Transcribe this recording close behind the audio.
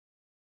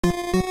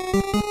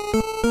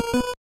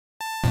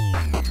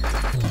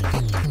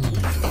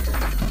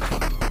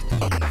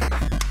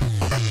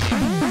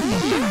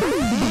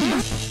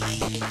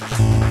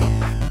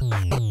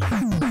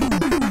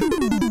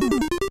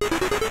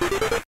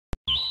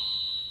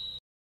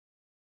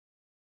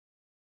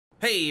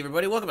Hey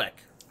everybody, welcome back.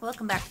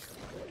 Welcome back.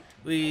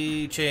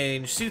 We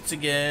changed suits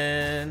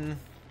again.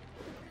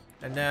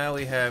 And now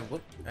we have the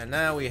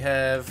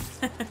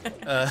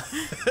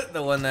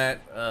one that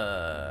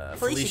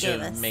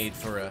Felicia made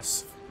for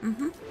us.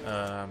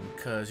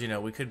 Cause you know,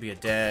 we could be a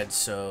dad,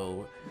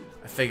 so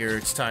I figure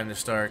it's time to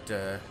start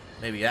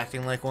maybe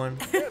acting like one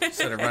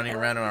instead of running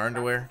around in our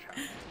underwear.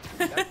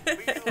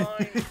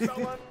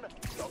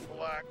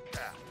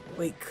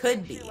 We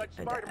could be like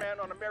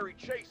Spiderman on a merry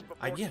chase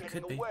before yeah, getting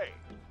could be. away.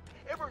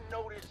 Ever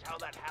notice how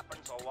that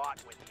happens a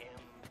lot with him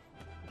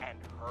and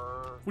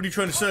her? What are you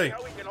trying to say?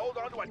 How he can hold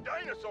on to a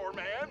dinosaur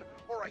man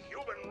or a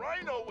human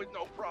rhino with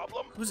no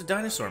problem. Who's a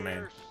dinosaur man?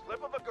 Her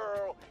slip of a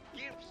girl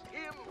gives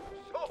him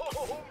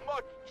so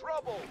much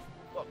trouble.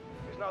 Look,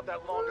 it's not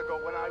that long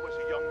ago when I was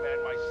a young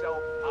man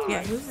myself.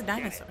 Yeah, who's a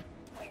dinosaur?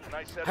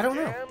 I don't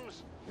know.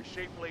 Gams, a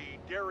shapely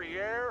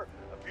derriere,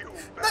 a few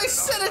Nice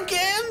set of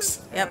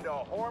gams! Yep. And a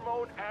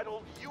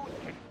hormone-addled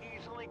youth can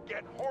easily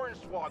get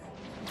hornswoggled,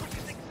 which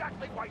is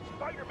exactly why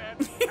Spider-Man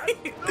has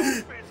no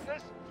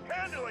business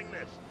handling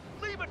this.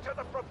 Leave it to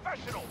the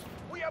professionals.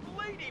 We have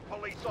lady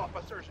police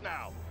officers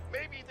now.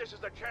 Maybe this is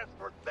a chance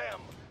for them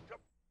to...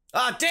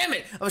 Ah, damn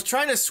it! I was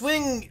trying to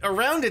swing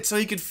around it so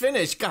he could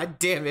finish. God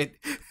damn it.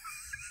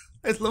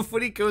 I love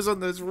when he goes on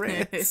those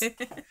rants.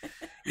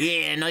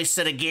 Yeah, nice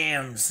set of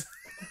gams.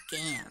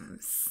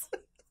 Gams.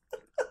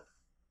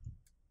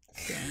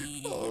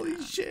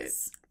 Holy shit.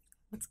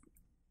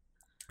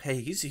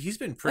 Hey, he's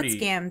been pretty...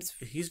 What's gams?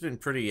 He's been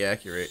pretty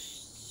accurate.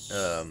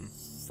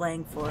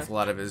 Slang for With a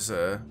lot of his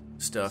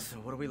stuff. So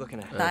what are we looking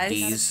at?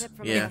 D's.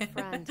 Yeah.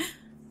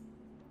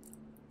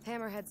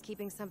 Hammerhead's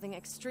keeping something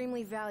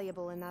extremely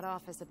valuable in that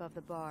office above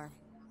the bar.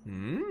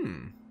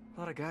 Hmm. A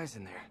lot of guys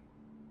in there.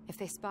 If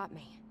they spot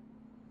me,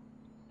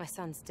 my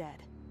son's dead.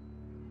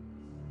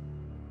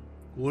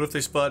 What if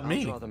they spot I'll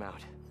me? draw them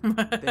out.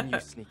 Then you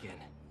sneak in.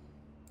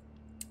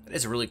 That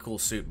is a really cool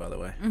suit, by the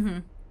way.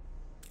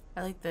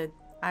 I like the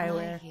My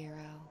eyewear. hero.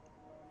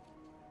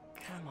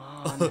 Come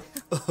on.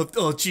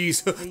 Oh,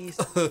 jeez.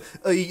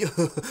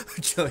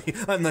 Johnny,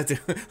 I'm not the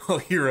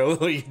hero.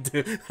 Oh, you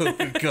do.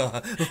 Oh,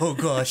 God. Oh,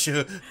 gosh.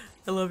 I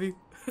love you.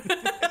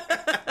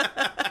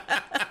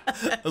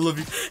 I love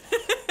you.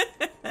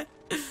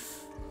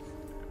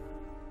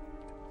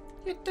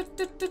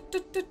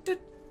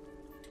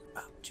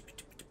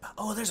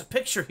 Oh, there's a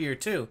picture here,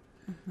 too.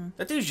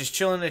 That dude's just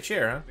chilling in a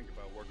chair, huh? Think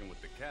about working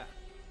with the cat.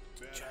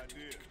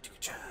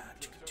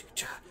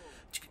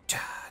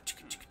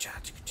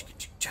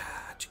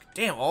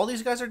 Damn, all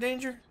these guys are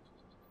danger?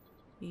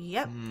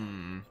 Yep.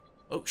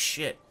 Oh,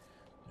 shit.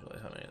 I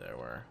realize how many there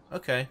were.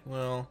 Okay,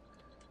 well,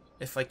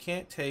 if I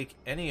can't take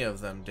any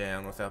of them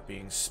down without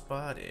being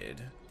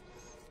spotted,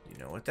 you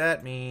know what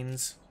that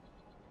means.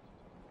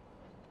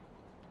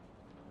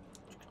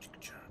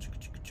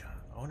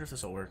 I wonder if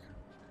this will work.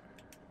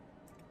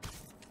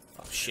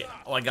 Oh, shit.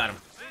 Oh, I got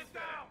him.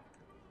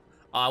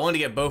 Oh, I wanted to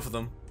get both of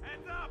them.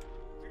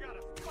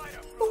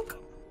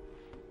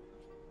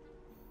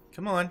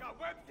 Come on.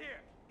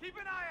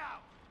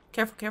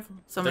 Careful, careful.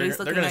 Somebody's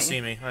looking They're gonna at see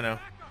you. me. I know.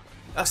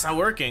 That's not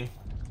working.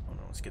 Oh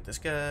no, let's get this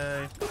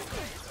guy.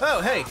 Oh,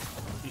 hey!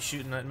 He's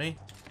shooting at me.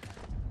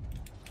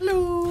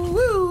 Hello,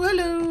 woo,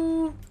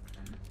 hello.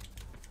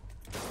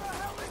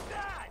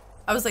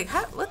 I was like,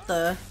 how, what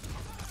the?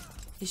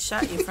 He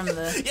shot you from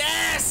the...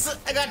 Yes!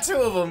 I got two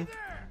of them.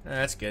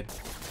 That's good.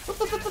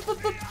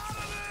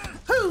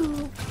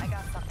 Woo. I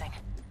got something.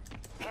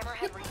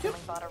 Hammerhead recently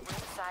bought a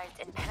room-sized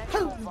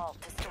impenetrable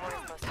vault to store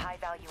his most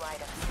high-value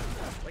items.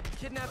 Like a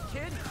kidnapped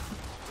kid?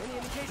 Any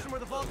indication where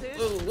the vault is?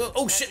 Whoa, whoa.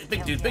 Oh shit!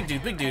 Big dude, big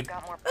dude, big dude. I've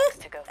got more books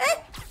to go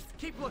through.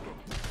 Keep looking.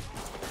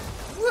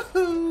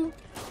 Woohoo!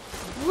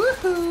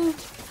 Woohoo!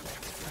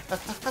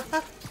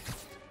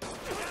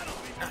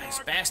 Nice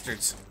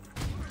bastards.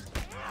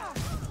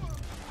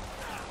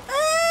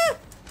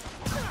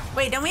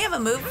 Wait, don't we have a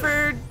move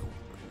for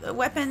a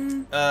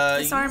weapon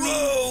disarming?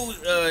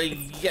 Whoa!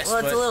 Yes, Well,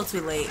 it's but a little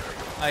too late.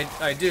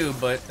 I do,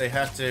 but they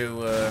have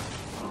to,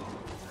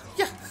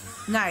 yeah.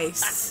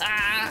 Nice.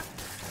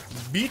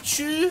 Bitch.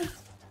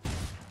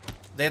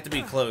 They have to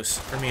be close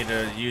for me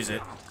to use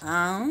it.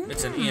 Oh.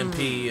 It's an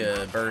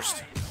EMP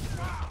burst.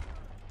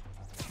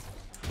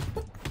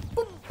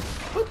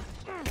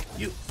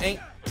 You ain't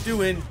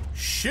doing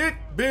shit,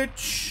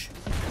 bitch.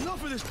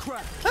 Enough of this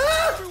crap.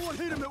 Ah! Everyone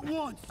hit him at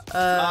once.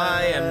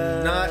 I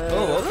am not.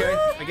 Oh, okay.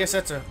 I guess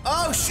that's a.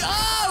 Oh,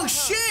 oh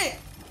shit!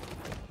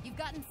 You've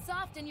gotten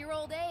soft in your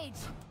old age.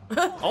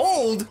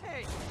 Old?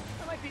 Hey,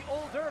 I might be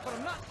older, but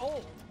I'm not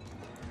old.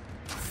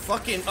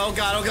 Fucking. Oh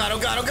god! Oh god! Oh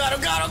god! Oh god!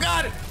 Oh god! Oh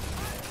god!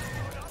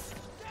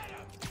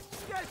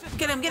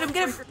 Get him, get him,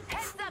 get him.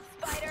 Heads up,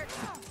 Spider!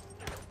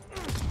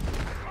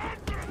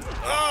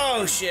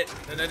 Oh shit!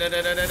 No!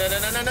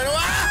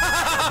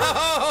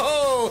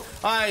 Oh!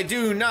 I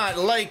do not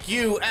like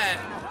you at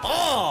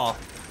all.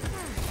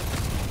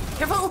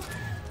 Careful!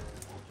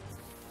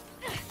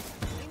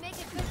 We make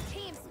a good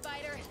team,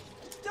 Spider.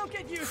 Don't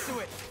get used to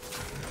it.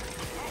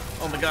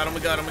 Oh my god! Oh my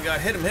god! Oh my god!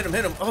 Hit him! Hit him!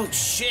 Hit him! Oh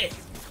shit!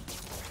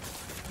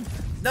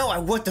 No, I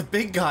want the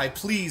big guy.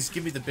 Please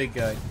give me the big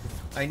guy.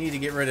 I need to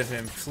get rid of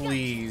him,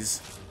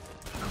 please.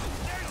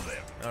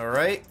 All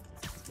right.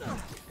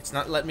 It's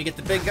not letting me get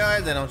the big guy,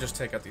 then I'll just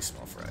take out these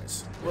small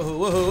fries. Woohoo,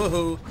 woohoo,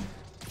 woohoo.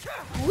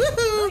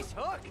 Woohoo! Nice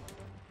hook.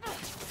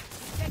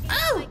 Checking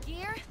out my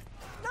gear.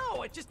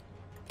 No, it just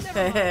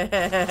never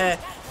mind.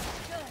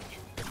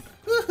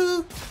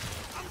 Woohoo!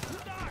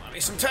 Give me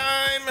some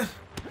time.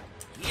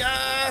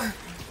 Yeah.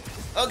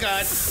 Oh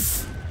god.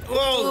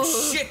 Whoa,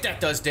 shit, that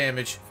does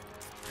damage.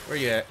 Where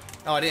you at?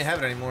 Oh, I didn't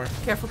have it anymore.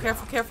 Careful,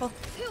 careful, careful.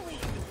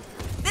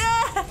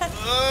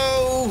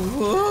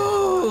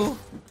 Oh!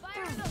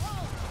 Fire in the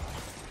hole.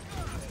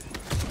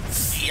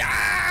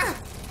 Yeah!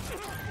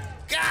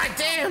 God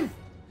damn!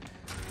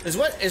 Is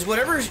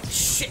whatever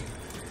shit?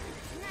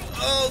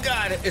 Oh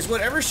god! Is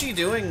whatever she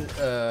doing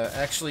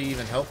actually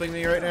even helping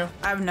me right now?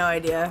 I have no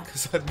idea.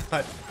 Because I'm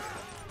not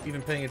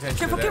even paying attention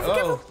Careful, to that.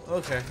 careful, Oh,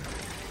 okay.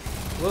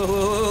 Whoa,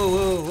 whoa,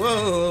 whoa,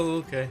 whoa, whoa,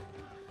 okay.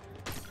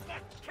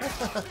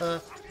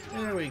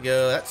 There we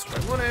go. That's what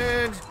I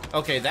wanted.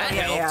 Okay, that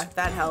helped. Yeah,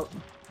 that helped.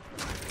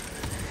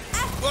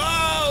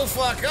 Whoa,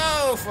 fuck!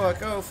 Oh,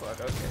 fuck! Oh,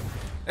 fuck! Okay.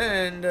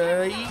 And,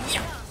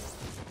 yeah.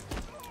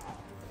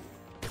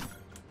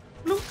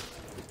 Bloop.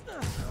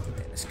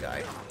 Okay, this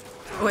guy.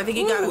 Oh, I think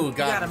he got him. Ooh, He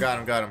got him.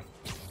 Mind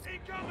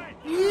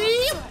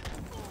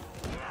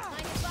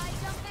if I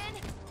jump in?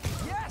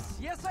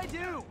 Yes, I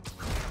do.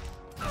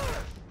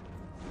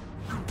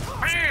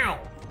 Ow!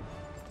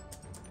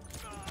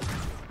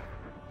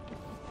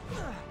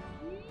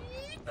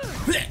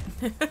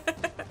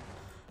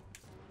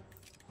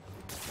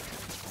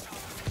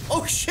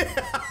 Oh shit!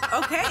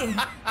 Okay.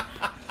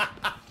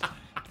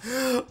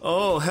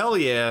 Oh hell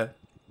yeah!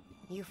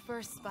 You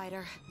first,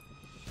 Spider.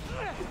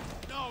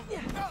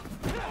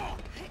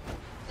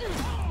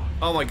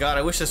 Oh my god!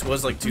 I wish this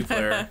was like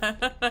 2-player.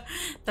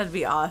 That'd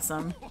be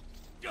awesome.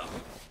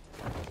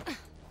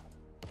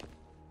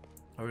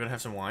 Are we gonna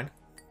have some wine?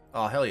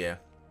 Oh hell yeah!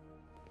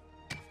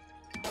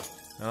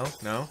 No,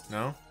 no,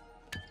 no,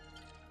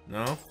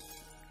 no.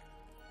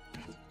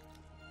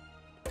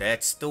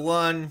 That's the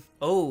one.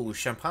 Oh,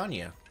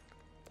 champagne.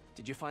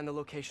 Did you find the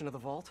location of the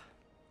vault?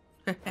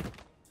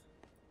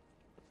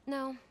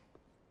 No,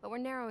 but we're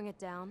narrowing it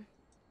down.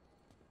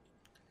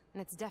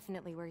 And it's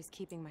definitely where he's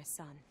keeping my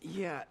son.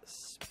 Yeah,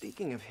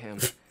 speaking of him,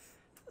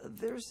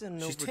 there's an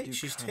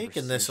She's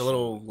taking this a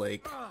little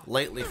like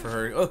lightly for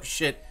her. Oh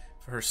shit!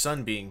 For her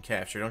son being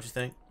captured, don't you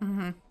think?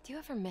 Do you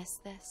ever miss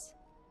this?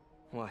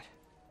 What?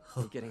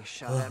 You getting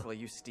shot at while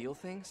you steal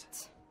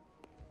things?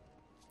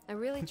 I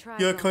really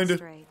tried Yeah, going kinda.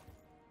 straight.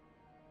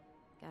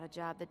 Got a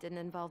job that didn't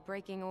involve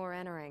breaking or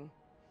entering.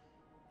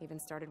 Even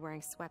started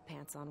wearing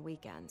sweatpants on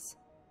weekends.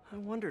 I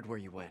wondered where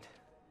you went.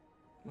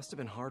 Must have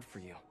been hard for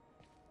you.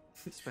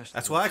 Especially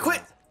That's as a why I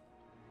quit. child.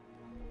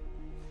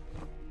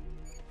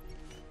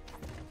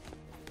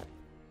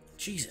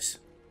 Jesus.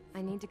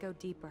 I need to go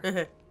deeper.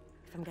 If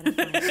I'm gonna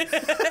find it.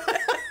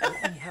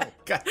 Let me help.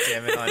 God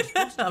damn it,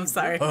 hon. I'm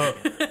sorry.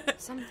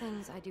 Some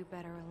things I do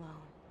better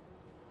alone.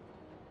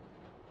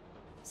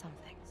 Some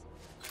things.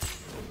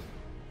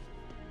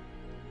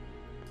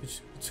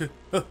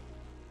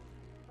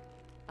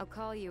 I'll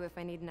call you if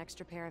I need an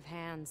extra pair of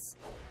hands.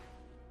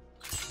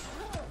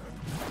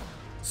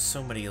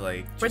 So many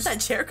like. Where'd that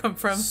chair come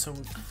from? So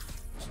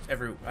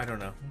I don't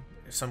know.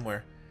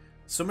 Somewhere.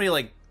 So many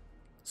like.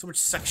 So much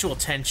sexual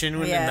tension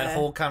in Yeah. that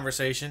whole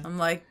conversation. I'm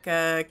like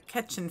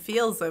catching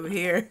feels over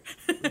here.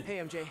 Hey,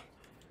 MJ.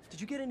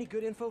 Did you get any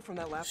good info from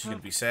that She's laptop?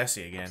 gonna be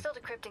sassy again. Still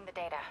decrypting the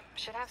data.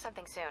 Should have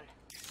something soon.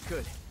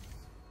 Good.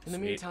 In the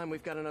Sweet. meantime,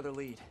 we've got another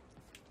lead.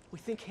 We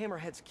think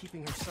Hammerhead's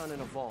keeping her son in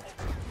a vault,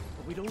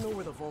 but we don't know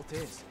where the vault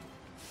is.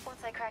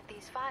 Once I crack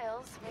these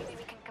files, maybe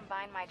we can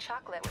combine my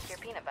chocolate with your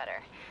peanut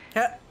butter.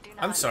 Yeah. Do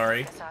not I'm sorry.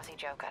 make a saucy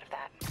joke out of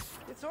that.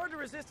 It's hard to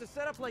resist a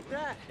setup like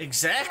that.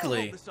 Exactly.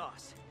 I love the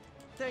sauce.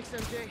 Thanks,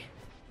 MJ.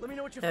 Let me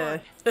know what you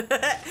find.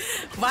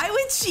 Why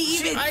would she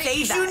even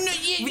say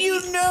that? You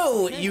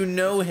know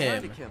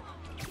Time to him. kill.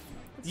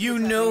 You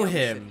What's know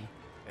happening out in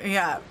the him.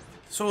 Yeah.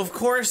 So of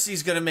course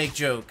he's gonna make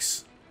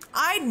jokes.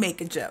 I'd make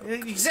a joke.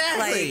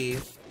 Exactly.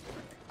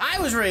 I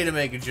was ready to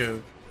make a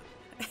joke.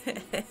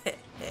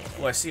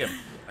 Oh, I see a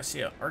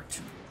artsy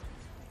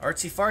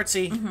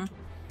fartsy.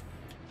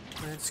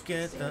 Let's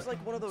get Seems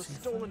like one of those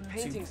stolen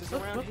paintings is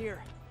around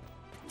here.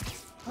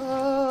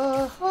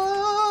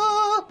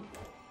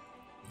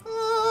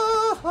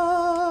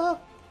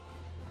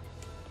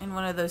 In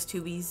one of those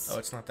tubies. Oh,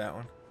 it's not that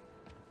one.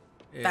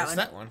 It's That one.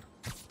 that one.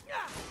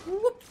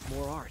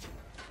 More art.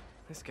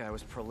 This guy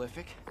was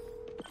prolific.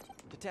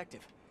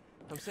 Detective,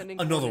 I'm sending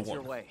Another coordinates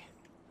your one. way.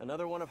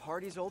 Another one of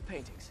Hardy's old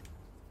paintings.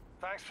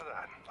 Thanks for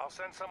that. I'll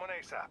send someone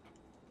ASAP.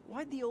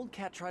 Why'd the old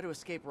cat try to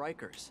escape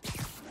Rikers?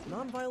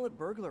 Non-violent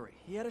burglary.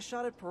 He had a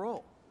shot at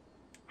parole.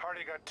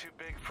 Hardy got too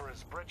big for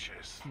his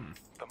britches.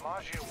 The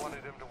Maggia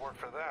wanted him to work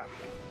for them.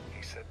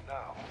 He said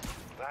no.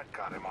 That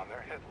got him on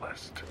their hit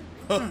list.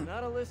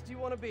 Not a list you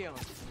want to be on.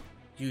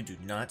 You do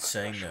not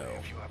say no. Especially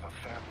if you have a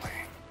family.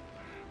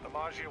 The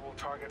Maggia will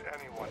target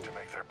anyone to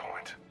make their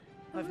point.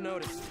 I've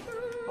noticed.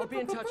 I'll be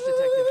in touch,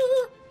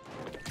 Detective.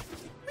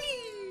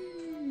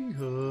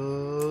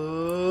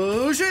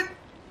 Oh shit!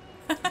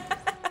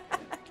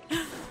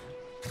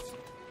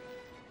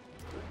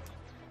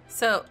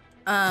 So,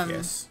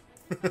 Yes.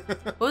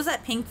 what was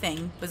that pink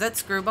thing? Was that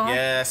Screwball?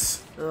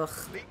 Yes. Ugh.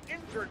 The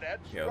internet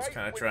Yeah, I was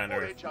kinda with trying to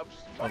footage of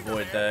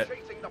avoid Spider-Man that.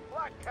 chasing the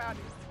black cat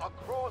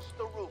across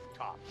the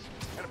rooftops.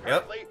 And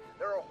apparently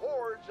there are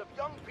hordes of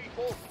young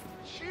people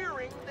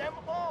cheering them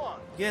on.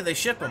 Yeah, they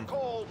ship They're them.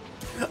 called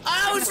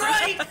I was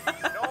right!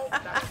 No,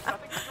 that has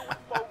nothing to do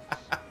with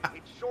boats.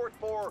 It's short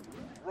for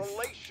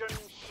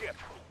relationship.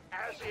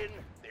 As in,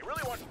 they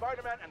really want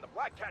Spider-Man and the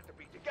Black Cat to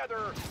be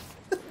together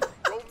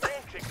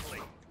romantically.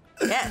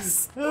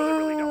 Yes. Well, they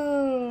really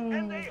don't.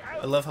 And they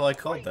have I love how I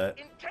called quite that.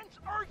 intense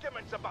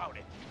arguments about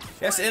it.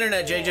 Yes,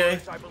 internet, Flame JJ.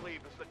 wars, I believe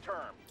is the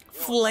term.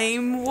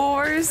 Flame We don't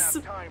wars.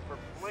 have time for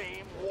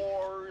flame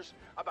wars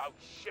about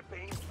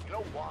shipping. You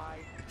know why?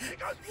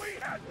 Because we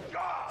had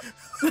jobs.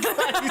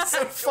 He's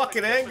so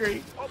fucking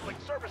angry. Public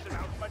service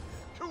announcement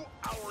to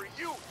our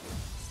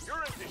youth.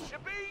 You're into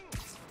shipping?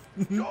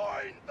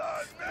 Join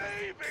the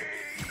Navy.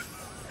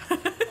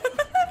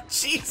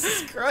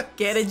 Jesus Christ.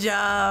 Get a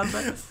job.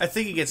 I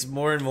think he gets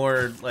more and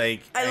more,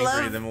 like, I angry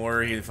love- the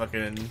more he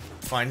fucking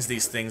finds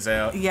these things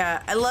out.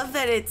 Yeah, I love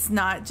that it's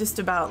not just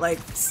about, like,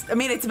 I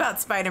mean, it's about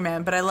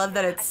Spider-Man, but I love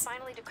that I it's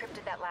finally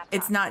decrypted that laptop.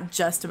 it's not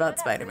just about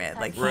Spider-Man.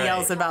 Like, he Right.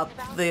 yells about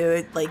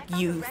the, like, I found a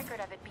youth. record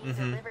of it being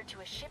delivered to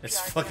a shipyard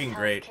It's in fucking Hell's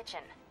great. Kitchen.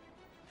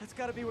 That's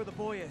gotta be where the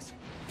boy is.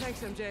 Thanks,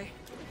 MJ.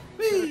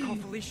 Better call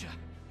Felicia.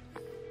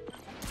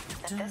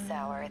 At this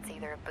hour, it's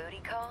either a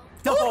booty call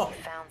Oh. or you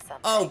found something.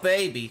 Oh,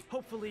 baby.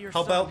 Hopefully your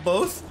How son. about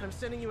both? I'm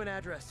sending you an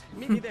address.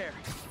 Meet me there.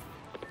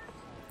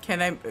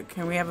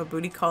 Can we have a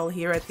booty call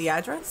here at the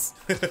address?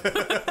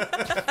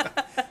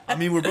 I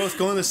mean, we're both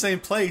going to the same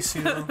place,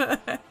 you know.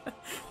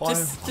 Why,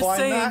 Just why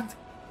saying. not?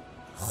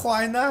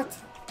 Why not?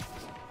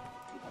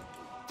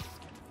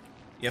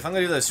 Yeah, if I'm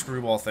gonna do those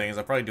screwball things,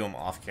 I'll probably do them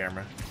off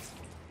camera.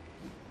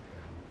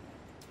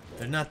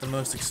 They're not the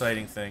most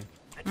exciting thing.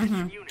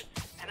 Attention units.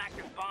 An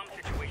active bomb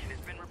situation has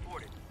been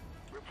reported.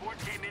 Report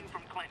came in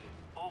from Clinton.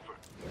 Over.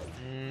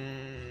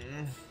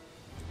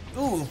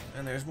 Ooh,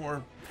 and there's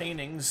more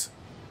paintings.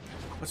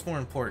 What's more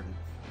important?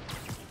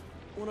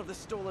 One of the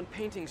stolen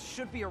paintings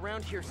should be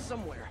around here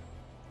somewhere.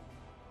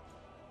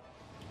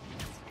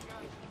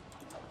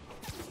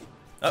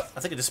 Oh, I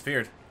think it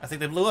disappeared. I think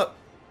they blew up.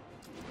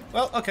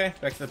 Well, okay,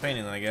 back to the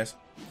painting then, I guess.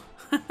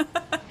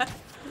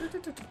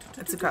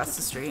 It's across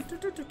the street.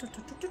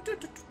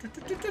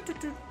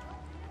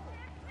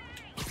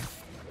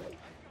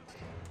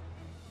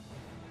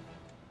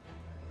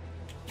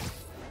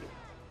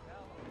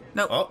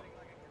 Nope. Oh.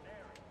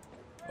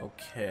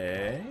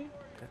 Okay.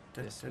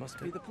 This must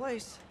be the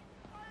place.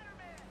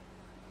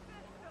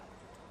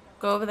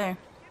 Go over there.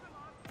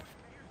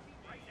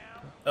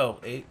 Oh,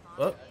 8.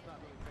 Oh.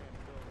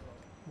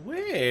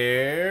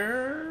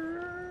 Where?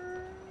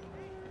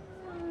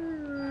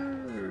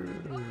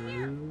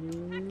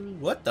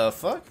 What the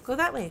fuck? Go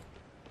that way.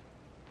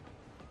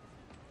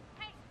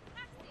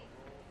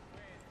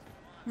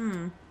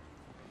 Way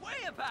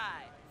up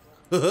high.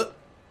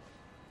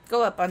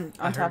 Go up on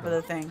heard top of him.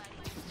 the thing.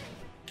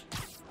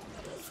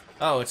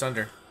 Oh, it's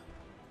under.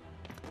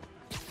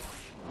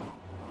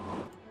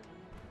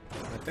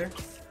 Right there?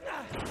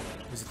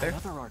 Is it there?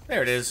 Another art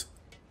There it is.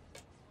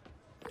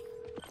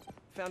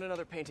 Found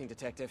another painting,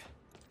 Detective.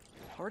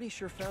 Hardy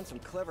sure found some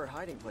clever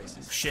hiding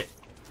places. Shit.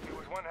 He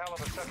was one hell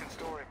of a second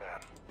story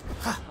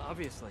man.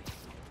 Obviously.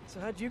 So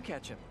how'd you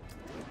catch him?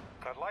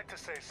 I'd like to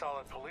say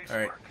solid police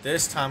Alright, work.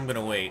 this time I'm gonna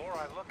The wait. more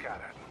I look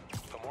at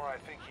it, the more I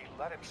think he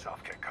let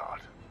himself get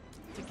caught.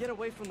 To get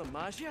away from the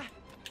Maggia?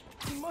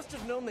 He must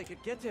have known they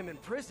could get to him in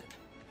prison.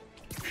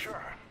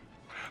 Sure.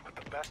 But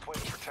the best way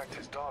to protect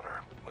his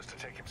daughter was to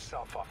take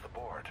himself off the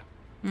board.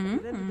 It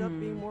ended up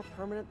being more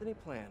permanent than he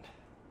planned.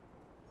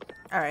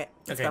 All right.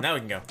 let's Okay, go. now we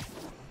can go.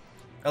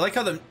 I like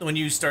how when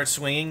you start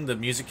swinging, the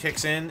music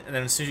kicks in, and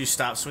then as soon as you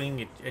stop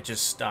swinging, it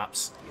just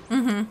stops.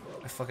 I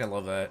fucking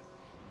love that.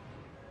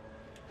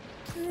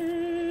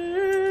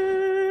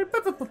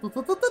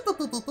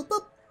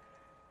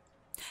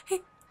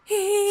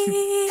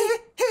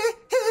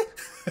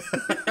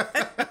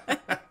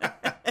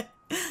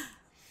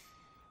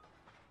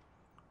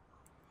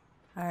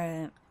 All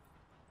right.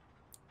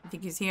 You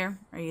think he's here,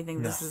 or you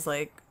think this No. is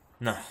like?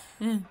 No.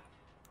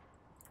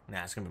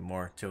 Nah, it's gonna be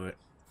more to it.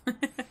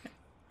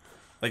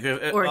 Like,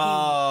 Or he-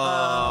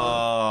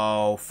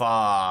 oh,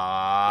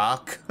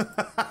 fuck.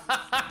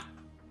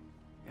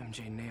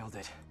 MJ nailed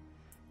it.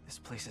 This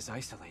place is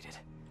isolated.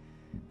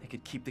 They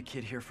could keep the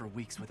kid here for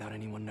weeks without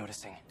anyone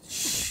noticing.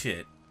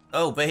 Shit.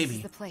 Oh, This is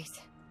baby. the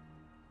place.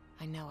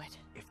 I know it.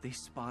 If they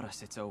spot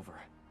us, it's over.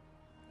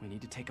 We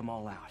need to take them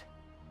all out.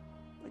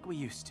 Like we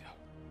used to.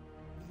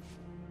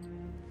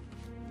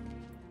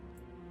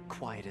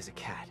 Quiet as a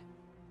cat.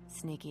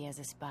 Sneaky as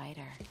a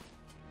spider.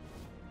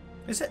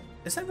 Is that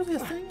really a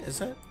thing? Is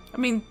that? I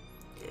mean,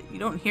 you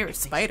don't hear a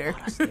spider.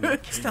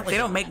 They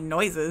don't make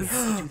noises.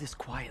 Do this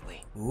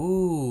quietly.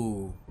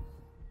 Ooh.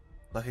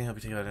 Lucky help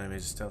you take out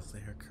enemies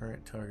stealthily. Her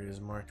current target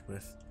is marked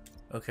with.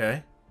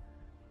 Okay.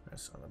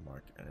 That's on the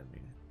marked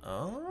enemy.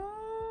 Oh.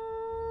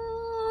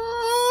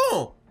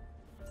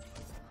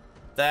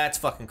 That's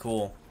fucking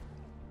cool.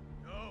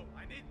 No,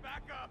 I need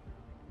backup.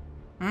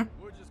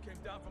 Word just came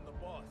down from the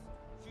boss.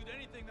 Shoot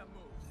anything that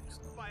moves.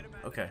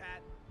 Spiderman, Okay.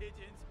 cat, pigeons,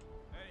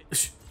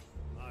 anything.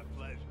 My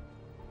pleasure.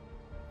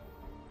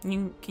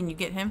 Can you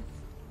get him?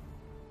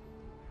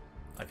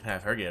 I can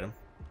have her get him.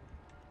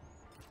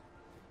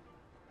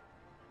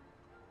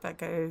 That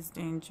guy's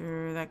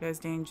danger. That guy's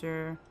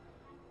danger.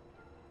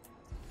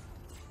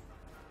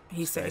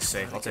 He's safe. He's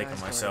safe. I'll take him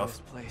myself.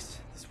 This place.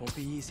 This won't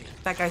be easy.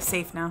 That guy's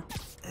safe now.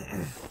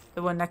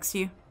 The one next to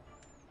you.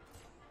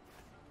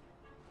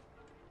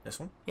 This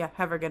one? Yeah,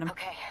 have her get him.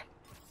 Okay.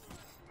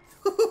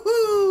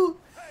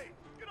 Hey,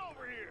 get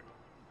over here.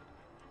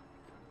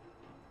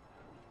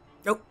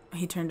 Oh,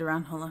 he turned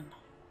around. Hold on.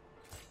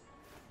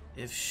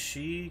 If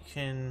she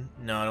can...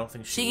 No, I don't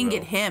think She will. can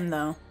get him,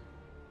 though.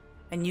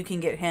 And you can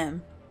get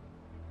him.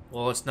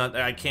 Well, it's not...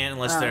 I can't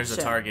unless there's shit.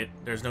 a target.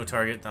 There's no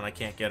target, then I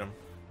can't get him.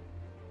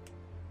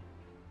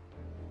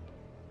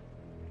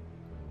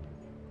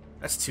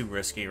 That's too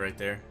risky right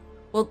there.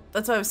 Well,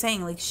 that's what I was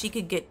saying. Like, she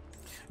could get...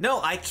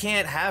 No, I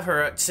can't have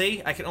her...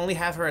 See? I can only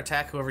have her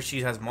attack whoever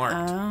she has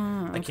marked.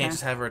 Oh, okay. I can't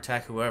just have her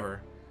attack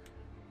whoever.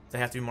 They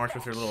have to be marked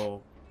with her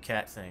little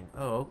cat thing.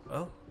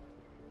 Oh.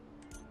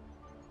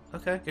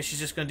 Okay, guess she's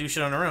just gonna do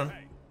shit on her own.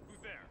 Hey, who's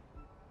there?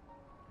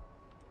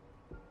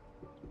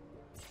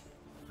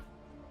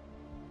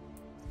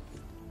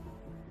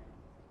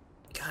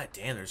 God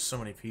damn, there's so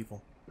many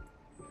people.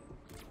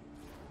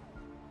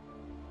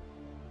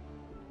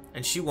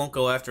 And she won't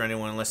go after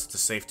anyone unless it's a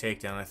safe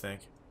takedown, I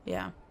think.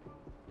 Yeah.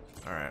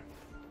 Alright.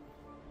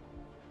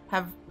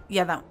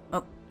 Yeah, that...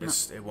 Oh, no.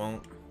 It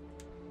won't.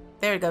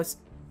 There it goes.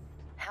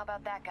 How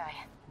about that guy?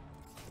 Hey,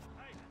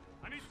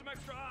 I need some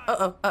extra eyes.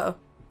 Uh-oh, uh-oh.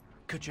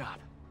 Good job.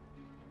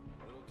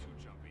 A little too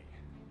jumpy.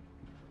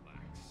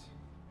 Relax.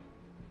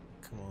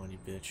 Come on, you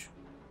bitch.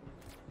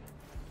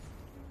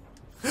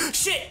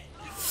 Shit!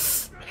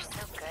 You're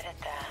so good at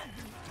that.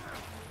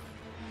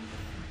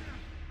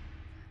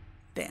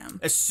 Damn.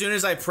 As soon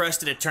as I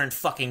pressed it, it turned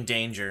fucking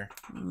danger.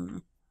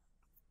 God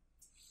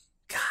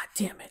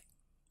damn it.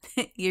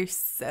 You're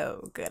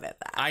so good at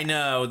that. I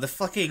know, the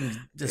fucking...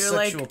 The You're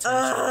sexual like,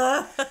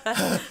 tension.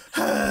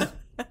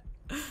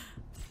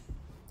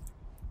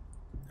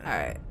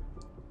 Alright.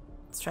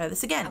 Let's try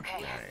this again. Okay.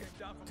 Alright.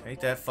 Take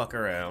that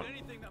fucker out.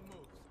 Anything that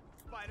moves.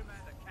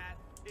 Spiderman, the cat,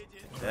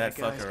 pigeon. That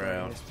Guys fucker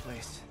guarding out. This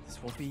place. This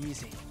won't be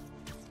easy.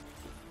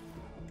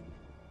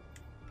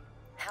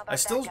 How about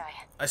that guy?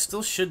 I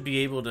still should be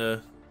able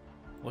to...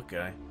 What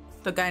guy?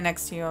 The guy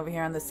next to you over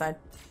here on this side.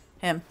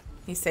 Him.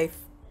 He's safe.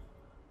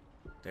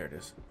 There it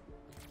is.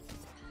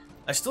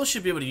 I still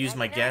should be able to use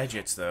my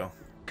gadgets, though.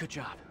 Good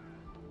job.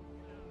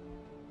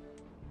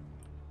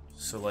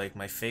 So, like,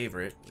 my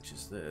favorite, which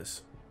is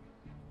this.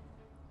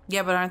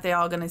 Yeah, but aren't they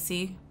all gonna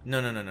see? No.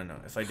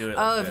 If I do it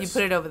Oh, like if this.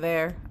 you put it over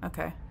there.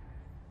 Okay.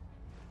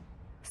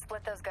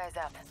 Split those guys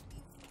up.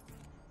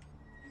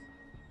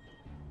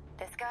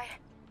 This guy?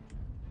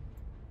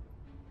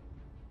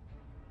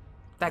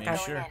 That guy.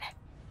 Sure. Going in.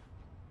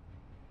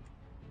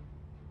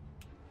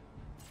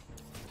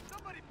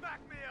 Somebody back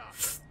me up.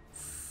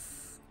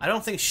 I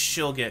don't think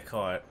she'll get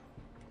caught.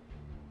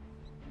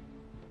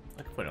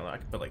 I could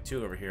put like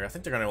 2 over here. I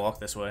think they're gonna walk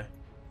this way.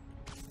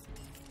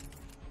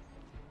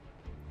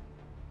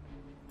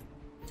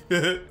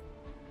 Yeah,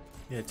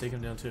 take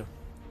him down too.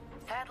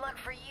 Bad luck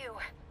for you.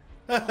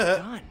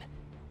 Done.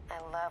 I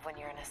love when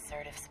you're an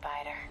assertive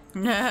spider.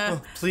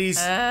 Oh, please,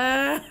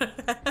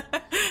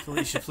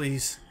 Felicia,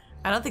 please.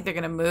 I don't think they're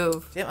gonna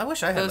move. Damn, I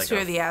wish I had Those like two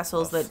a, are the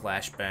assholes a that...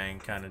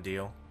 flashbang kind of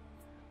deal.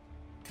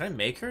 Can I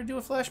make her do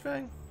a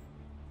flashbang?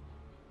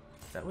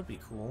 That would be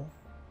cool.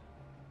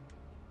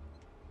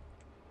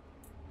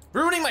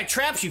 Ruining my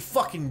traps, you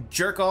fucking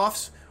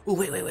jerk-offs! Ooh,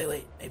 wait.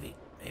 Maybe.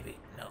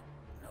 No,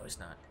 it's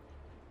not.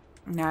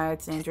 Nah,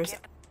 it's dangerous.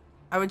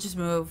 I would just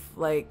move,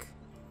 like,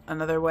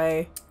 another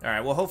way.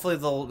 Alright, well, hopefully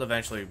they'll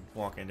eventually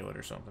walk into it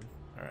or something.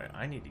 Alright,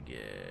 I need to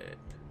get...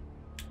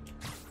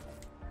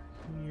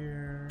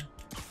 Here...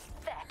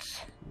 Fetch.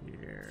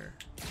 Here...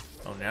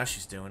 Oh, now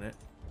she's doing it.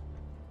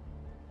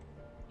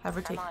 Have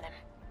her I'm take... on him.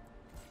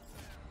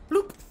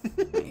 Bloop!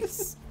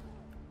 Nice.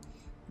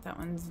 That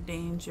one's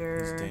danger.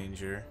 It's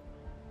danger.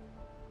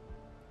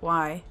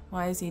 Why?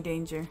 Why is he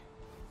danger?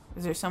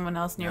 Is there someone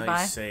else Now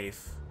nearby? he's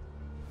safe.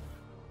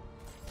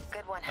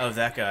 Good one. Oh,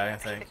 that guy, I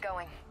Keep think. it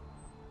going.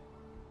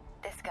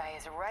 This guy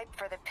is ripe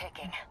for the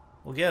picking.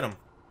 We'll get him.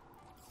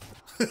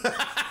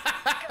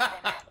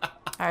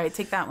 Alright,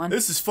 take that one.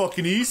 This is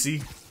fucking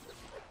easy.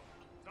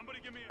 Somebody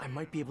give me a... I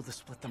might be able to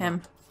split them Him.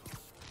 up.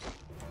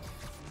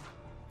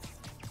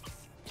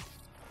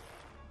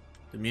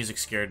 The music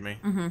scared me.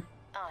 On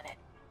it.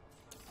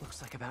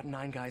 Looks like about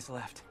 9 guys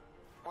left.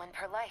 1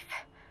 per life.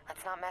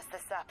 Let's not mess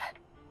this up.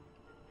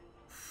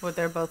 Where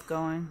they're both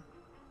going.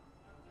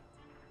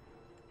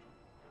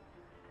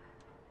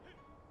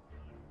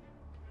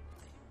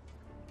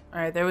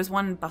 Alright, there was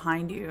one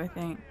behind you, I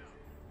think.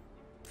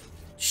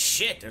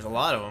 Shit, there's a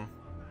lot of them.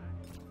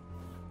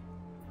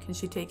 Can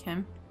she take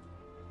him?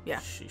 Yeah.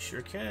 She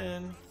sure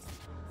can.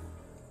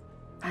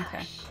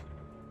 Okay.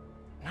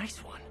 Nice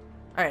one.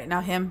 Alright,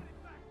 now him.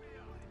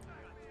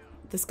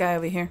 This guy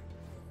over here.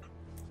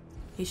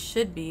 He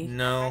should be.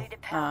 No.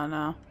 Oh,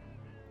 no.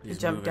 He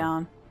jumped moving.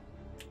 down.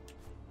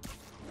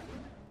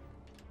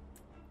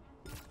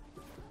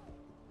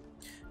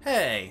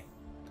 Hey,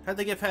 how'd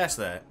they get past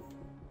that?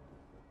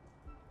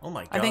 Oh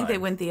my god. I think they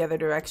went the other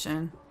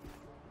direction.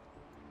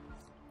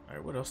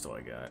 Alright, what else do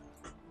I got?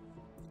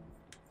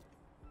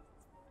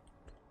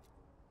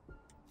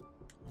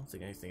 I don't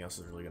think anything else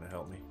is really gonna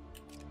help me.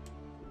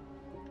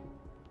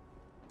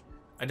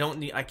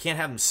 I can't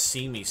have them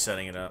see me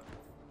setting it up.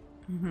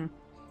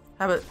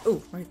 How about...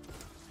 Ooh, right.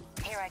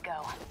 Here I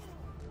go.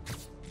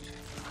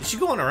 Did she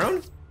go on her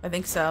own? I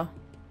think so.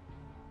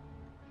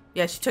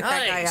 Yeah, she took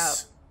that guy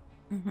out.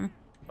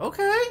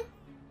 Okay.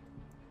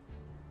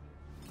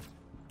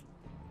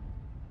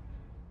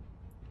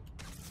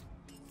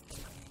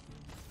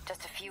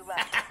 Just a few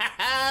left.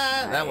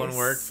 That one Nice.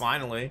 worked,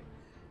 finally.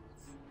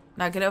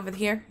 Now get over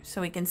here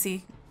so we can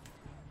see.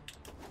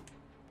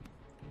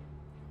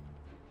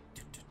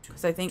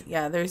 Because I think,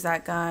 yeah, there's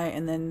that guy,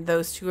 and then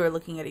those two are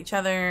looking at each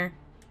other.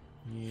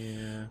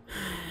 Yeah.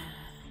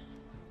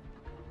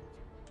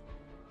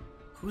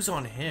 Who's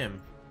on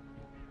him?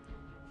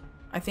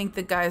 I think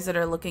the guys that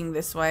are looking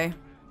this way.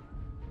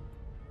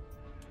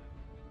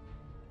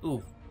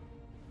 Ooh.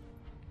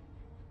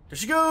 There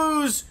she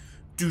goes!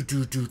 Do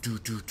do do do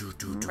do do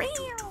do do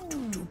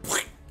do do.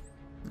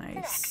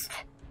 Nice.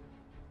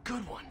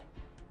 Good one.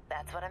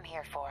 That's what I'm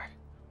here for.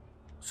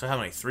 So how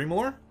many? 3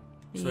 more?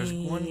 So there's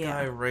one Yeah.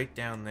 guy right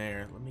down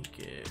there. Let me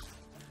get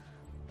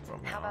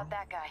from How about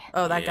that guy?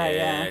 Oh, that guy,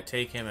 yeah.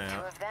 Take him 2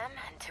 out. of them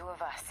and 2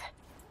 of us.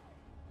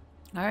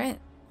 All right.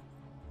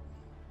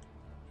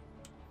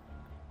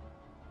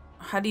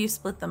 How do you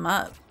split them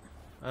up?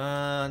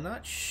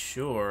 Not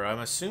sure. I'm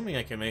assuming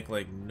I can make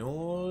like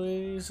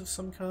noise of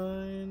some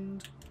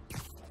kind.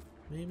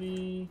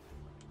 Maybe.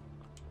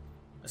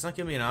 It's not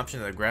giving me an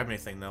option to grab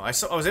anything though. I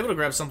was able to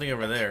grab something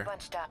over there.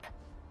 Bunched up.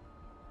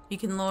 You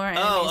can lure enemies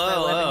by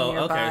living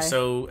nearby. okay.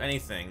 So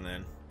anything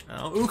then.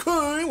 Oh,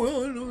 okay,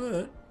 well I know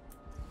that.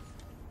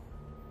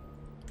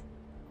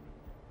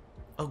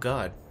 Oh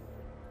God.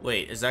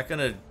 Wait, is that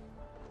gonna?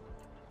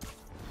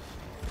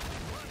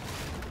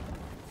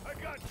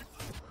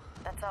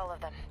 That's all of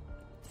them.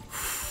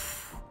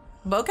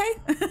 Okay.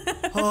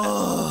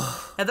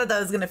 I thought that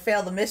was gonna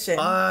fail the mission.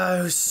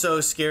 I was so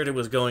scared it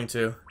was going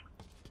to.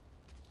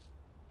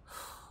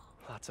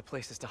 Lots of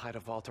places to hide a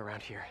vault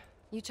around here.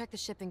 You check the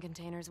shipping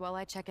containers while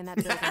I check in that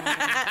building.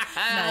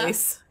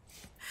 Nice.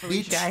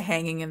 Guy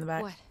hanging in the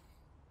back. What?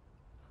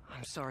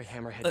 I'm sorry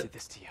Hammerhead did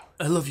this to you.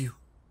 I love you.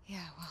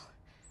 Yeah, well,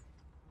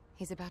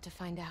 he's about to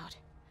find out.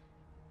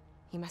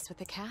 You mess with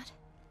the cat,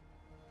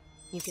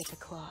 you get the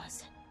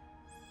claws.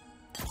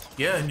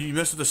 Yeah, and you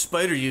mess with the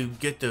spider, you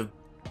get the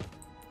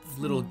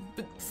little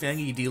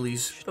fangy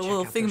dealies. The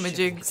little Check out those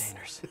shipping thingamajigs.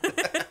 containers.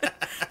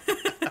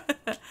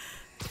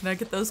 Can I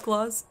get those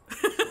claws?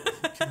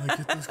 Can I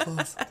get those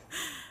claws?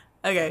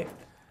 Okay.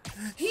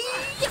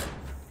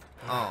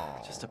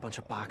 Oh. Just a bunch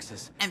of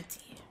boxes.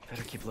 Empty.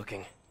 Better keep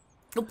looking.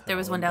 Oh, there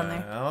was one down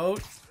there.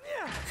 Out.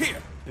 Here.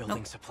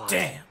 Building supplies.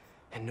 Damn.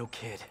 And no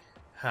kid.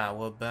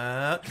 How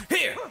about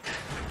here?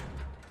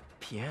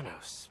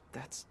 Pianos.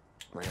 That's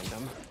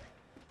random.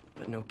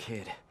 But no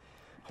kid.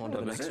 On to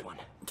the was next it? one.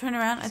 Turn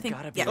around. I It's think.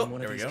 gotta be Yeah. in one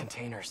there of we these go.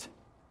 containers.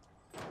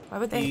 Why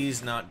would they?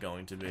 He's not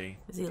going to be.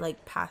 Is he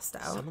like passed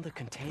out? Some of the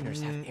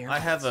containers have air. I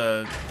have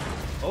vents.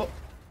 a. Oh.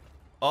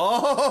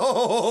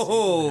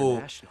 Oh.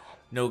 International.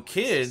 No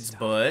kids,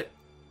 but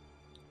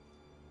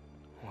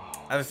Whoa.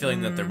 I have a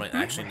feeling that there might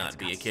actually Hammerhead's not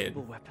be a got kid.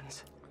 stable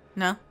weapons.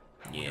 No. I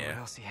wonder what Yeah.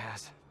 else he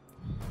has.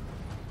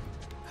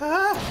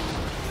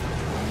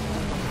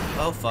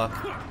 Oh fuck.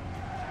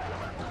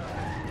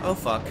 Oh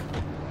fuck.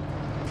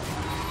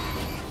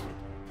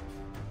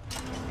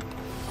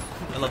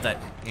 I love that.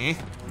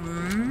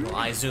 Little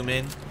eye zoom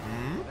in.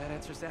 That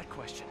answers that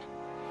question.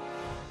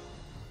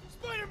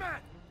 Spider-Man!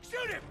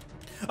 Shoot him!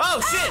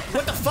 Oh shit!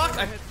 What the fuck?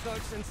 Hammerhead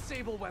thugs and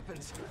sable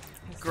weapons.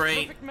 It's the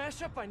Great. perfect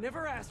mashup I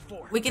never asked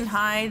for. We can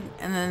hide,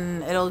 and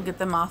then it'll get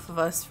them off of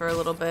us for a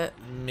little bit.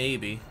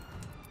 Maybe.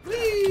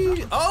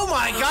 Whee! Oh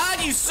my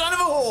god, you son of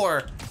a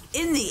whore!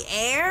 In the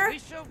air?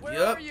 Felicia, where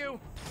Yep. are you?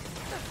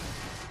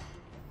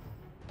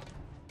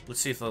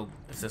 Let's see if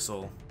this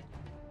will.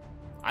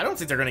 I don't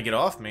think they're gonna get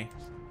off me,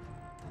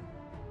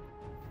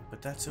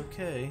 but that's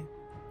okay.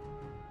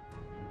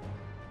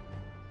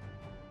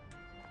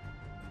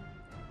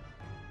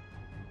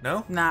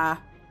 No? Nah.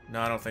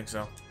 No, I don't think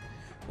so.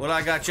 Well,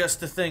 I got just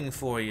the thing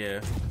for you.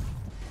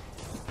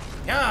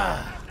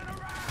 Yeah.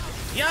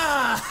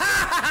 Yeah!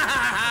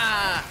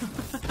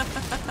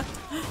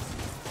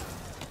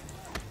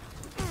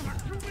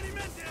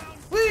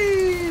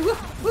 Wee! Woo!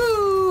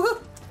 Woo!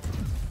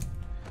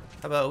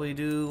 How about we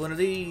do one of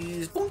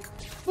these? Boonk!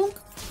 Boonk!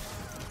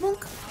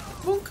 Boonk!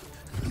 Boonk!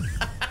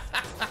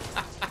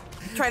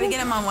 Try to get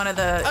him on one of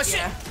the. Oh shit!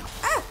 Yeah.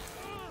 Ah!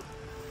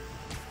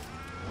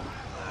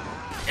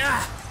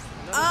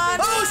 Ah!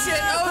 No. Oh shit!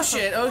 Oh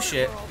shit! Oh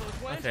shit!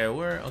 Okay,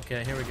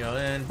 okay. Here we go.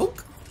 And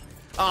boonk!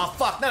 Oh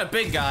fuck! Not a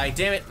big guy.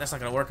 Damn it! That's not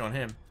gonna work on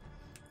him.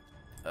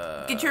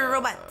 Get your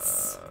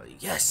robots.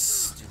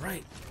 Yes, you're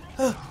right.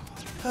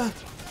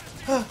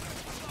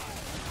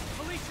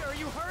 Felicia, are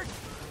you hurt?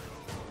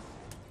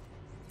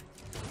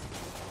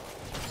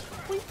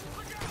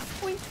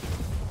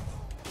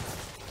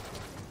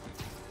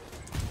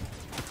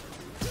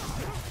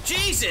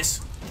 Jesus!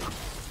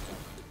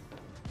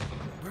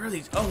 Where are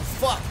these? Oh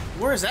fuck!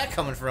 Where is that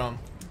coming from?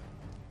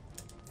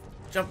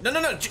 Jump! No!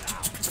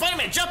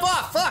 Spider-Man, jump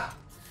off! Fuck!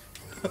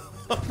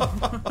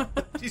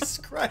 Jesus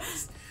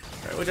Christ!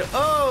 All right,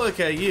 oh,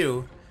 okay,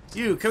 you,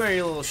 come here,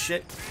 you little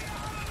shit.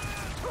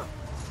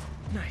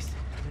 Nice.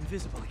 I'm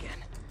invisible again.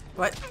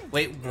 What?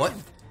 Wait, what?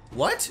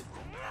 What?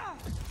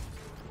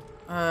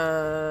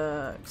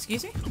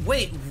 Excuse me?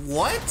 Wait,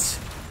 what?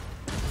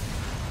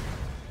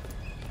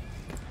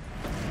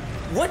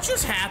 What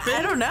just happened?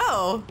 I don't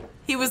know.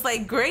 He was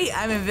like, great,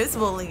 I'm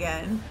invisible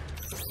again.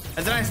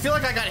 And then I feel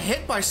like I got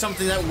hit by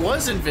something that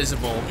was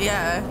invisible.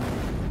 Yeah.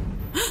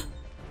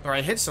 Or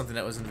I hit something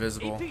that was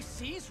invisible.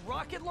 APCs,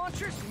 rocket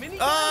launchers, mini.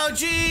 Oh,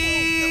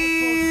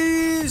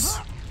 jeez!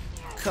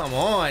 Come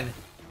on.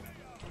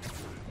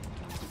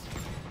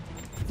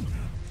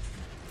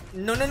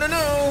 No!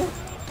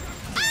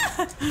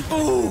 Ah!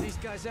 Ooh! These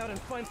guys out and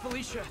find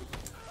Felicia.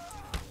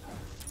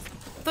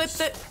 Flip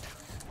it.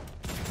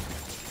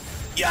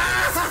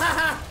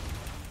 Yeah!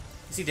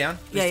 Is he down?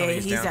 Please Yeah, tell me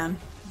he's down.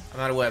 I'm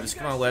out of webs.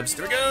 Come on, webs.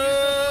 There we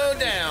go.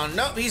 Down.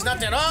 Nope, he's not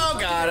down. Oh,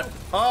 God.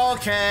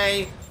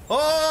 Okay.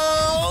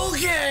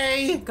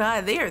 Okay.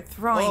 God, they are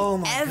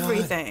throwing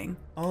everything.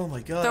 God. Oh,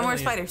 my God. Throw more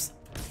spiders.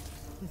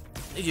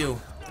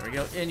 You. There we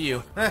go. And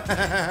you.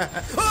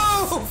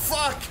 Oh,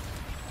 fuck.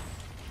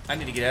 I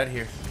need to get out of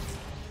here.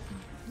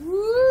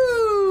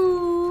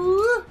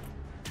 Woo.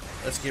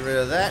 Let's get rid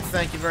of that.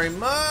 Thank you very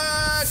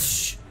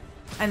much.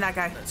 And that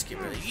guy. Let's get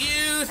rid of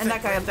you. And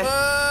that guy up there.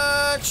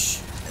 Much.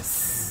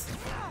 Yes.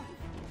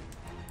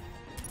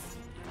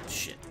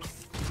 Shit.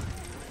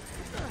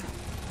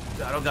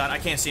 God, oh God, I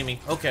can't see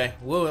me. Okay.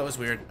 Whoa, that was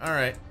weird. All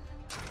right.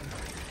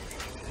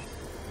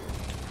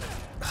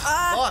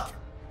 Fuck.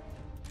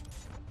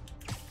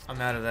 I'm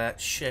out of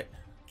that. Shit.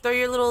 Throw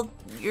your little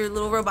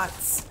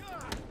robots.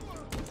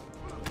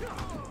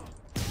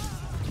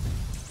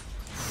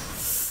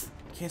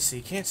 Can't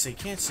see.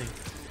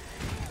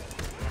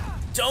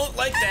 Don't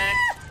like that.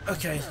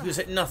 Okay, he was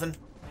hitting nothing.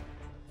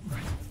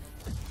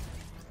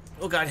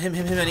 Oh God, him. I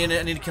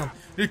need to kill him.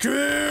 Come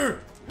here.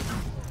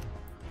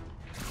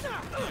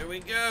 There we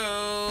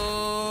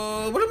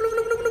go.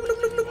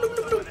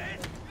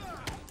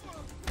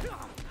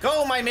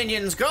 Go, my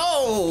minions,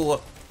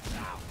 go!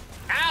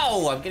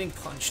 Ow! I'm getting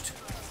punched.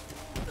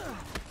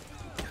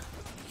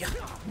 Yeah.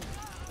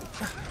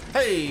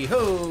 Hey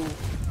ho!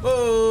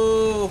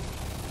 Whoa!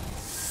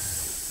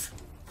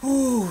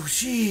 Ooh,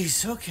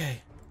 jeez.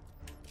 Okay.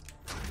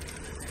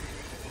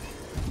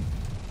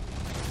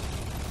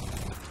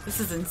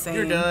 This is insane.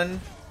 You're done.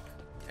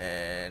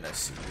 And I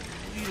see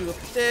you up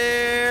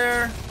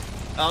there.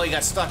 Oh, you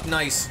got stuck.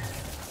 Nice.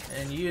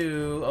 And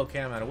you.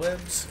 Okay, I'm out of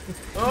webs.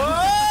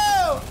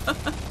 Oh!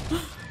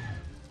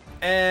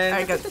 And.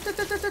 Alright, go.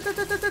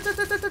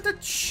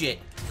 Shit.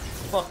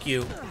 Fuck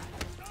you.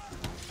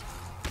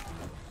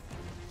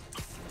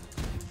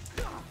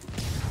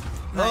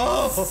 Nice.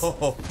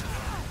 Oh!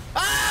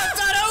 Ah, it's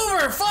not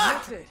over! Fuck!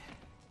 That's it.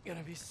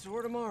 Gonna be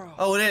sore tomorrow.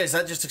 Oh, it is.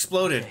 That just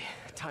exploded. Okay,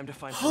 time to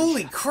find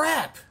Holy Felicia.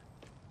 crap!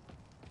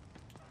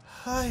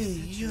 Hi.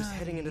 She was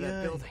heading into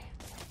that building.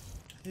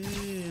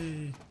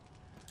 Hey.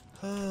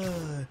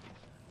 Hi.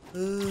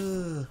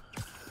 Lord.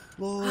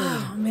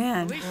 Oh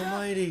man.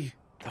 Almighty.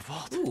 The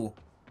vault. Ooh.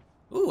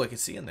 Ooh, I can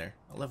see in there.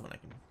 I love when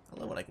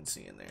I can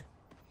see in there.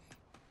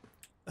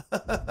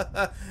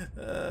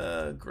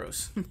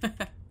 Gross.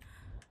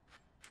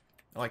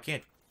 Oh, I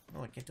can't.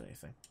 Oh, I can't do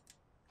anything.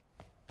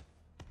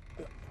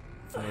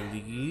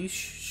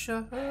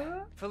 Felicia?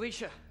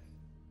 Felicia.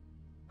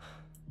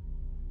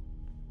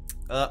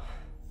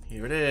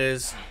 Here it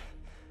is.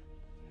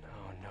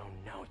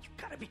 No. You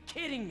gotta be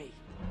kidding me.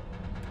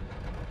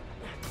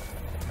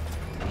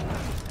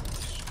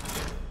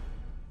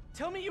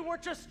 Tell me you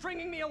weren't just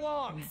stringing me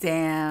along.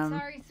 Damn.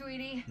 Sorry,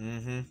 sweetie.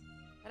 Mm-hmm.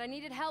 But I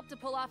needed help to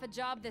pull off a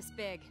job this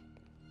big.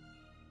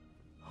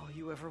 All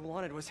you ever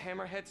wanted was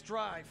Hammerhead's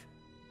drive.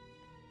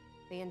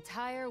 The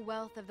entire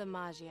wealth of the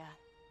Magia.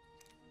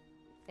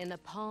 In the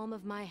palm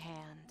of my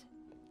hand.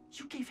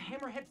 You gave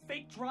Hammerhead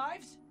fake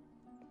drives?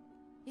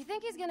 You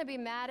think he's gonna be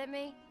mad at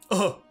me?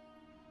 Oh,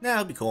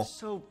 that'll be cool.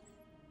 So,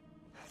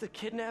 the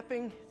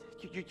kidnapping,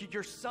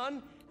 your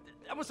son,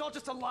 that was all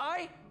just a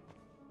lie?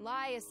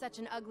 Lie is such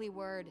an ugly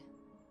word.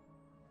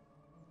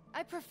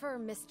 I prefer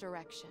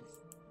misdirection.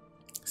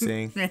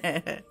 See?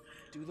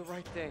 Do the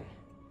right thing.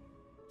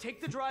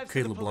 Take the drive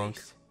to the LeBlanc.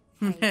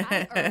 police. Hey,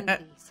 I earned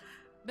these.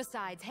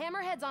 Besides,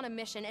 Hammerhead's on a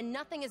mission and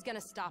nothing is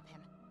gonna stop him.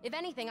 If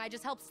anything, I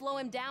just help slow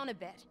him down a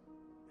bit.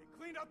 They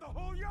cleaned out the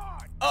whole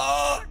yard.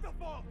 Check the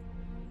vault.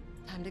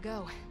 Time to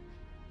go.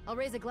 I'll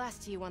raise a glass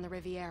to you on the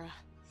Riviera.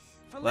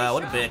 Wow,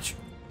 what a bitch.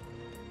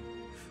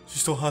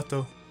 She's so hot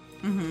though.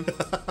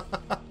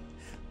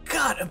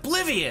 God,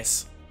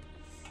 oblivious!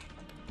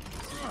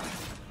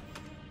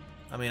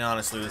 I mean,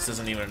 honestly, this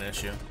isn't even an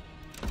issue.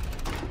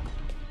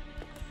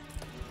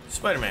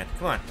 Spider-Man,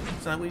 come on.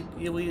 It's not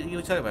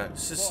you talk about it.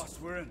 It's just Boss,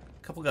 we're in.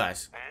 a couple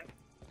guys. And?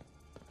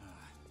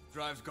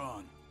 Drive's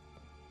gone.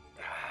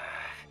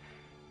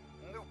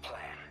 New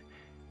plan.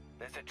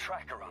 There's a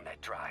tracker on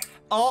that drive.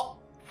 Oh!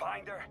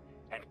 Find her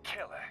and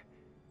kill her.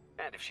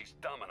 And if she's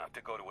dumb enough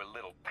to go to her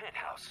little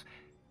penthouse,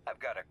 I've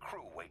got a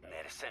crew waiting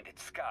there to send it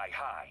sky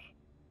high.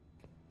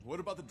 What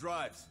about the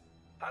drives?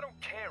 I don't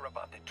care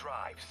about the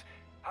drives.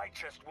 I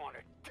just want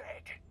her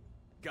dead.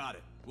 Got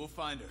it. We'll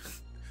find her.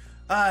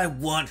 I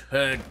want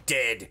her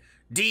dead.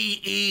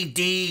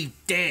 D-E-D,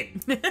 dead.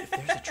 If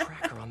there's a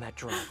tracker on that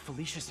drive,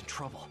 Felicia's in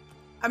trouble.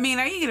 I mean,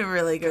 are you gonna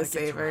really go Gotta get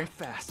save to her her?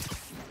 fast.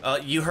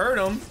 You heard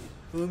him.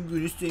 I'm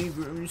gonna save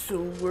her. I'm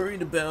so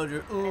worried about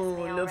her.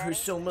 Oh, I love her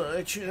so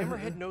much.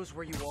 Hammerhead knows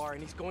where you are,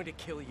 and he's going to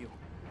kill you.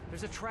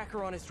 There's a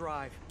tracker on his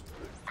drive.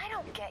 I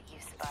don't get you,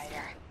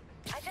 Spider.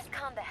 I just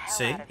calmed the hell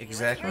See? out of you.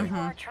 Exactly. And here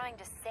you are trying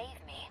to save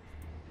me.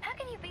 How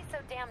can you be so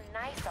damn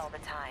nice all the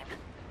time?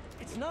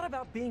 It's not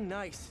about being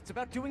nice. It's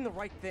about doing the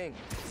right thing.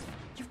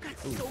 You've got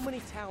so many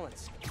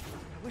talents. I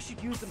wish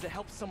you'd use them to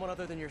help someone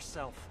other than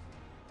yourself.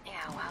 Yeah,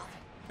 well.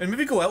 And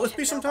maybe go out with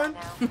me should know by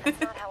sometime? now. That's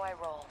not how I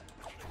roll.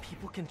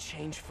 People can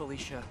change,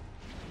 Felicia.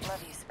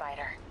 Love you,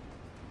 Spider.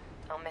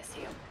 I'll miss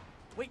you.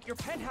 Wait, your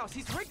penthouse,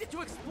 he's rigged it to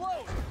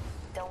explode!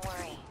 Don't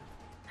worry.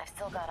 I've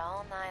still got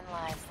all 9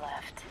 lives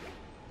left.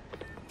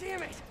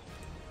 Damn it!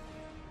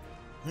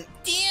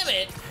 Damn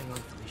it! Hang on,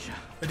 Felicia.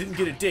 I didn't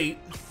get a date.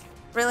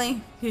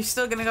 Really? You're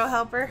still gonna go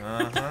help her?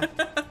 Uh-huh.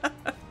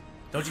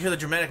 Don't you hear the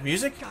dramatic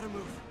music? Gotta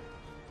move.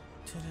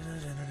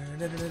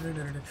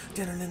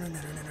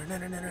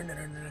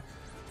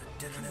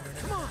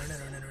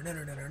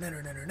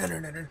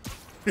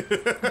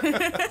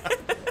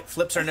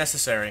 Flips are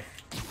necessary.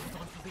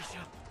 Hold on,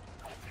 Felicia.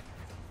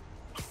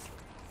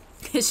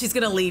 She's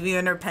gonna leave you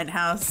in her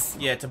penthouse.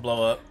 Yeah, to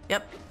blow up.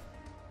 Yep.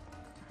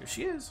 Here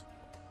she is.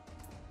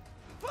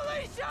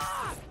 Felicia!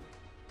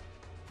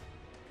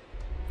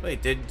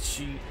 Wait, did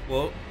she...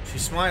 Whoa,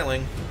 she's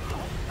smiling.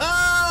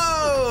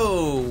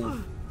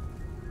 Oh!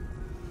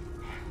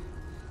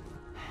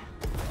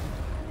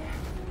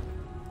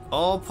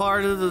 All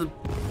part of the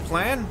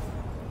plan?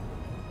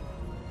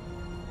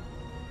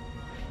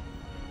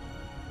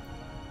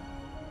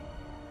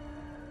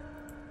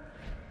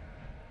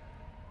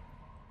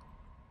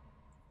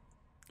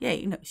 Yeah,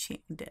 you know she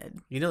ain't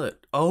dead. You know that...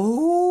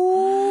 Oh!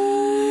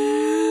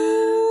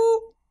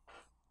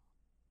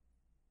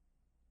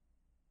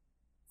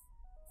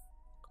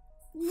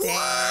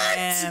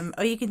 Damn.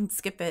 Oh, you can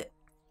skip it.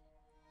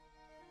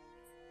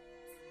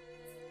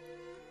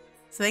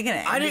 So they're gonna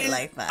end it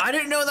like that. I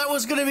didn't know that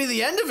was gonna be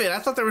the end of it. I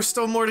thought there was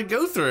still more to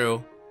go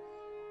through.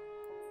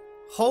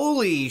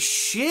 Holy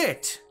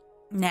shit.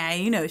 Nah,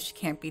 you know she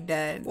can't be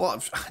dead.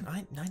 Well,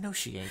 I know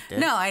she ain't dead.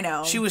 No, I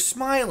know. She was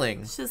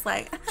smiling. She's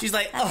like,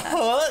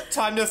 oh,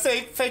 time to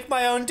fake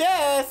my own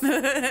death.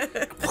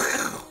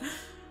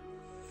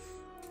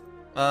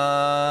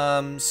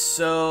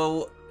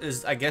 So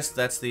I guess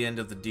that's the end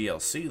of the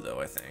DLC, though.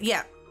 I think.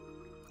 yeah.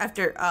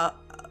 After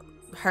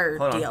her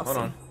Hold on, DLC, hold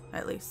on.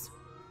 at least.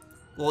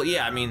 Well,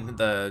 yeah, I mean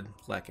the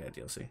Black Cat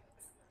DLC.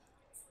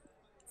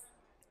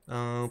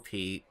 Oh,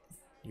 Pete,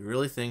 you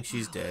really think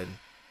she's dead?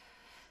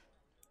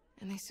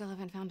 And they still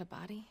haven't found a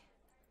body?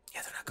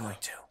 Yeah, they're not going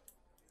to.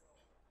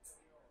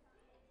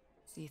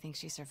 Do you think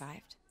she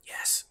survived?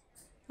 Yes.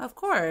 Of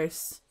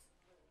course.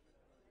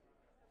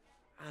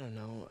 I don't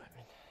know. I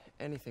mean,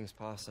 anything's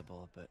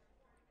possible, but...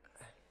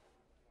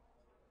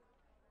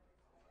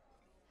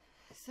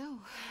 So,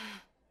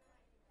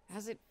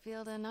 how's it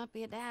feel to not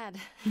be a dad?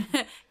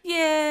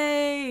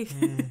 Yay!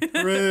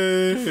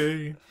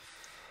 Hooray!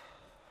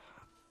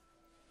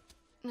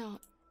 No,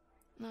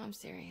 I'm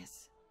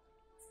serious.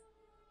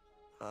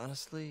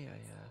 Honestly,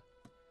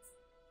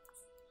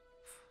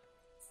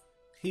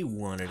 He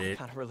wanted I'm it.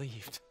 kind of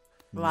relieved.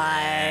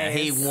 Lies.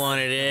 He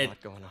wanted A it.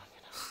 lot going on,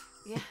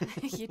 you know.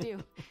 Yeah, you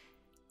do.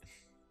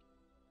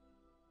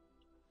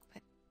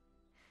 But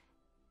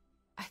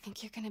I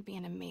think you're gonna be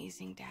an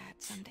amazing dad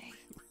someday.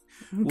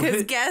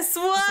 Because guess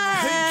what?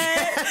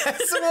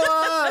 Guess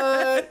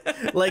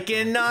what? Like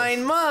in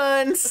 9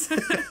 months.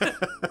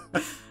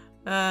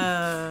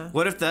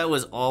 What if that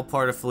was all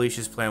part of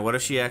Felicia's plan? What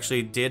if she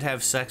actually did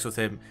have sex with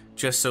him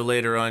just so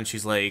later on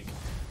she's like,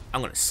 I'm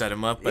gonna set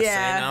him up by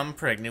saying I'm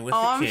pregnant with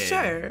the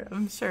kid.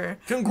 I'm sure.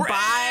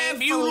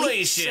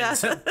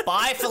 Congratulations!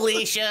 Bye,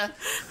 Felicia!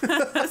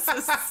 That's so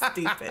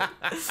stupid.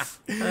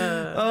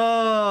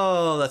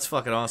 Oh, that's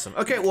fucking awesome.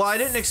 Okay, well, I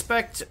didn't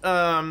expect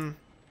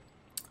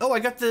Oh, I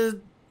got the...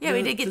 Yeah,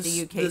 we did get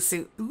the UK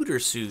suit. Scooter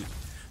suit.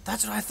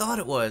 That's what I thought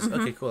it was.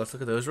 Okay, cool. Let's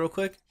look at those real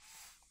quick.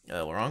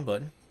 Wrong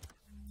button.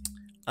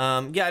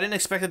 Yeah, I didn't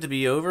expect it to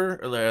be over,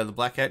 or the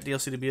Black Cat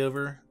DLC to be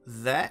over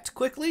that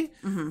quickly,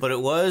 but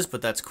it was.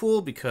 But that's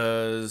cool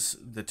because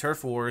the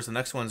Turf Wars, the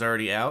next one's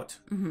already out.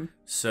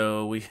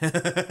 So we.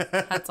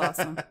 That's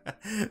awesome.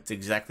 It's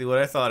exactly what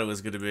I thought it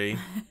was going to be.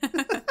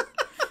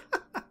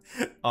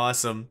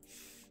 Awesome.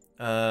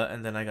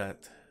 And then I got.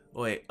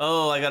 Wait.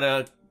 Oh, I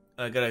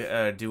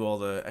gotta do all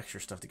the extra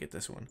stuff to get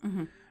this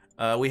one.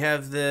 We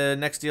have the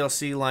next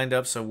DLC lined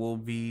up, so we'll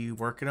be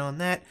working on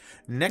that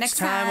next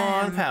time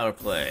on Power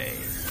Play.